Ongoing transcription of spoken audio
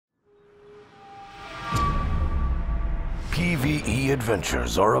PVE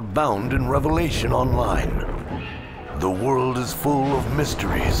adventures are abound in Revelation Online. The world is full of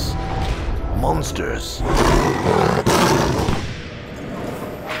mysteries, monsters,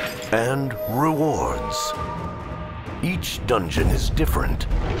 and rewards. Each dungeon is different.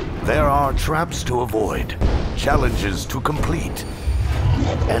 There are traps to avoid, challenges to complete,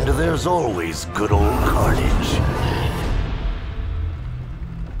 and there's always good old carnage.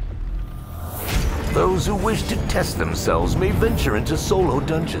 Those who wish to test themselves may venture into solo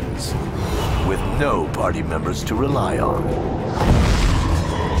dungeons, with no party members to rely on.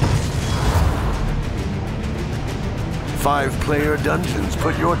 5-player dungeons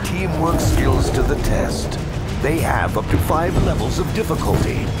put your teamwork skills to the test. They have up to 5 levels of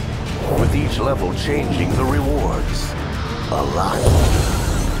difficulty, with each level changing the rewards a lot.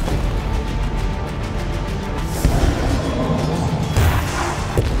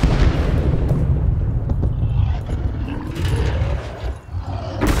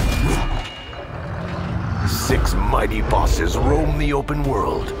 Six mighty bosses roam the open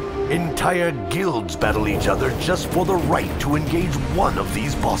world. Entire guilds battle each other just for the right to engage one of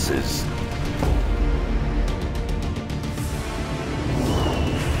these bosses.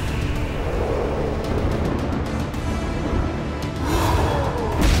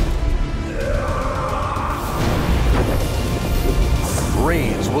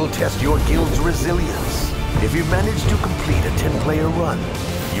 Raids will test your guild's resilience. If you manage to complete a 10-player run,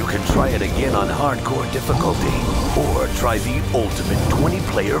 you can try it again on hardcore difficulty, or try the ultimate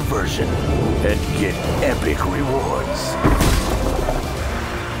 20-player version and get epic rewards.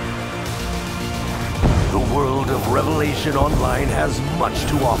 The world of Revelation Online has much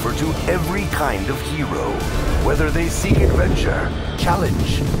to offer to every kind of hero, whether they seek adventure,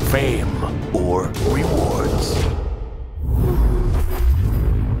 challenge, fame, or rewards.